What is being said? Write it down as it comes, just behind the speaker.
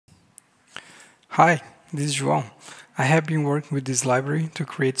Hi, this is João. I have been working with this library to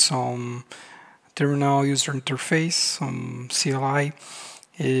create some terminal user interface, some CLI.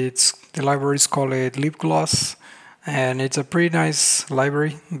 The library is called Lipgloss, and it's a pretty nice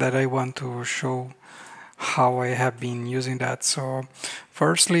library that I want to show how I have been using that. So,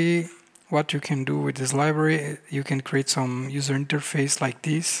 firstly, what you can do with this library, you can create some user interface like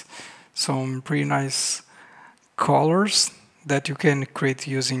this, some pretty nice colors that you can create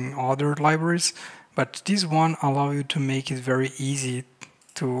using other libraries, but this one allow you to make it very easy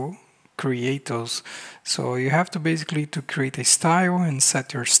to create those. So you have to basically to create a style and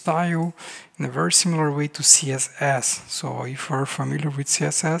set your style in a very similar way to CSS. So if you're familiar with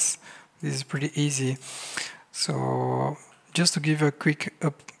CSS, this is pretty easy. So just to give a quick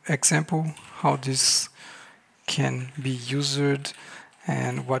example how this can be used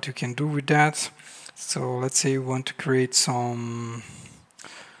and what you can do with that. So let's say you want to create some,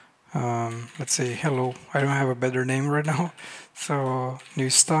 let's say hello. I don't have a better name right now. So new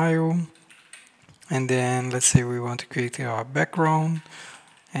style, and then let's say we want to create a background,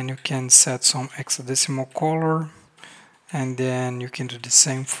 and you can set some hexadecimal color, and then you can do the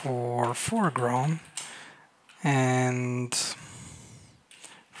same for foreground and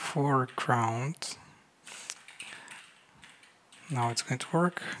foreground. Now it's going to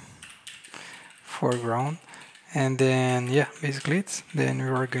work. Foreground, and then yeah, basically it. Then we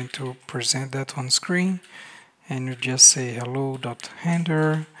are going to present that on screen, and you just say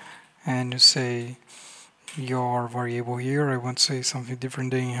hello.render, and you say your variable here. I want to say something different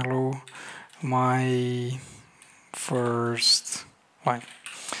than hello, my first line.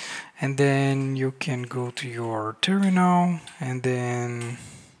 And then you can go to your terminal and then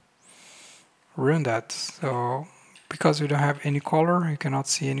run that. So because we don't have any color, you cannot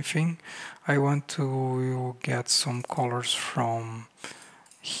see anything. I want to get some colors from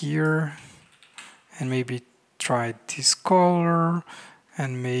here and maybe try this color,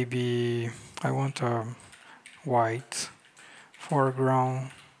 and maybe I want a white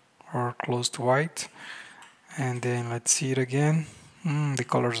foreground or close to white, and then let's see it again. The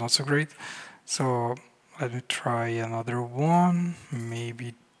color is not so great, so let me try another one,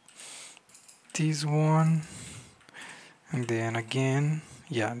 maybe this one, and then again,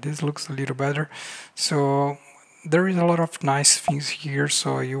 yeah, this looks a little better. So there is a lot of nice things here.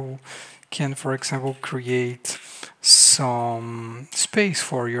 So you can, for example, create some space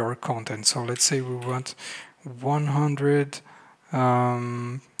for your content. So let's say we want 100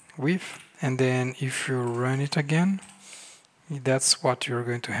 width, and then if you run it again, that's what you're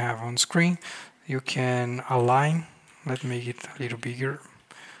going to have on screen. You can align. Let's make it a little bigger,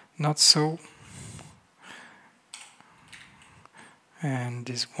 not so, and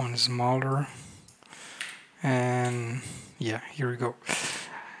this one is smaller, and yeah, here we go,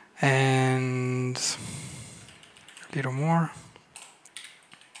 and a little more,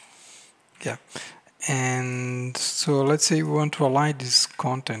 yeah. And so let's say we want to align this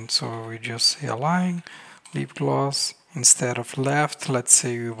content, so we just say align Lipgloss. Instead of left, let's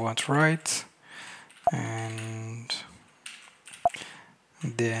say we want right, and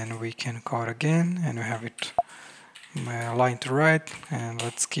then we can call it again, and we have it aligned to right, and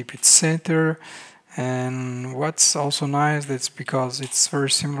let's keep it center. And what's also nice, that's because it's very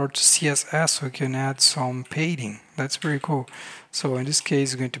similar to CSS, so we can add some padding. That's very cool. So in this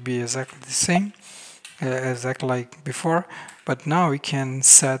case, it's going to be exactly the same, exactly like before, but now we can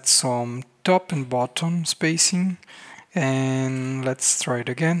set some top and bottom spacing. And let's try it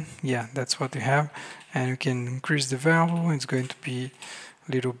again. Yeah, that's what we have. And we can increase the value. It's going to be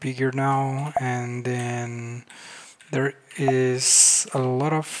a little bigger now, and then there is a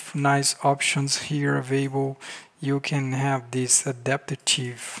lot of nice options here available. You can have this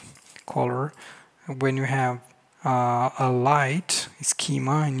adaptive color when you have a light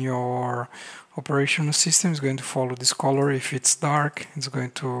schema in your operational system. Is going to follow this color. If it's dark, it's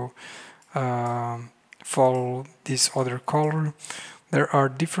going to follow this other color. There are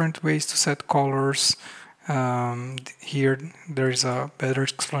different ways to set colors. Here there is a better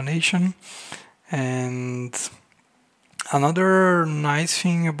explanation. And another nice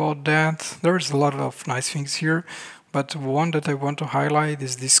thing about that, there's a lot of nice things here, but one that I want to highlight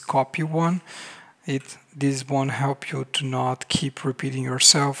is this copy one. This one help you to not keep repeating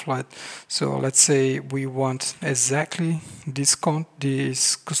yourself. So let's say we want exactly this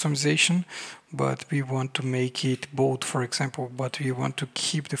customization, but we want to make it bold, for example, but we want to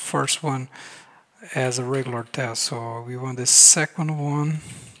keep the first one as a regular text. So we want the second one,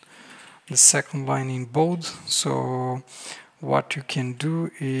 the second line in bold. So what you can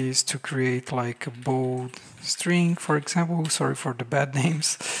do is to create like a bold string, for example. Sorry for the bad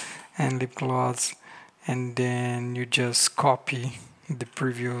names. and Lipgloss, and then you just copy the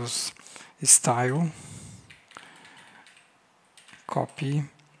previous style, copy,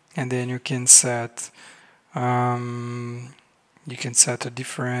 and then you can set a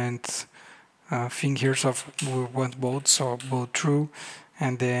different thing here. So we want bold, so bold true,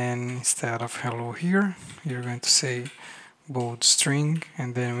 and then instead of hello here, you're going to say bold string,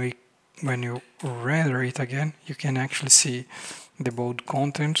 and then when you render it again, you can actually see the bold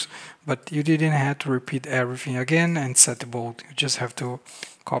contents, but you didn't have to repeat everything again and set the bold. You just have to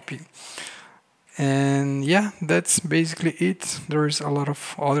copy. And yeah, that's basically it. There is a lot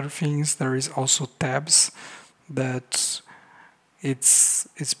of other things. There is also tabs that it's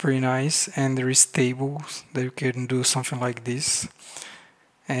pretty nice, and there is tables that you can do something like this.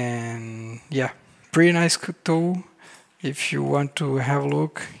 And yeah, pretty nice tool. If you want to have a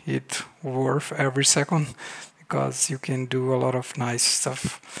look, it's worth every second because you can do a lot of nice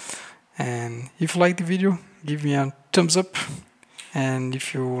stuff. And if you like the video, give me a thumbs up, and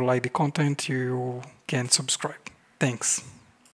if you like the content, you can subscribe. Thanks.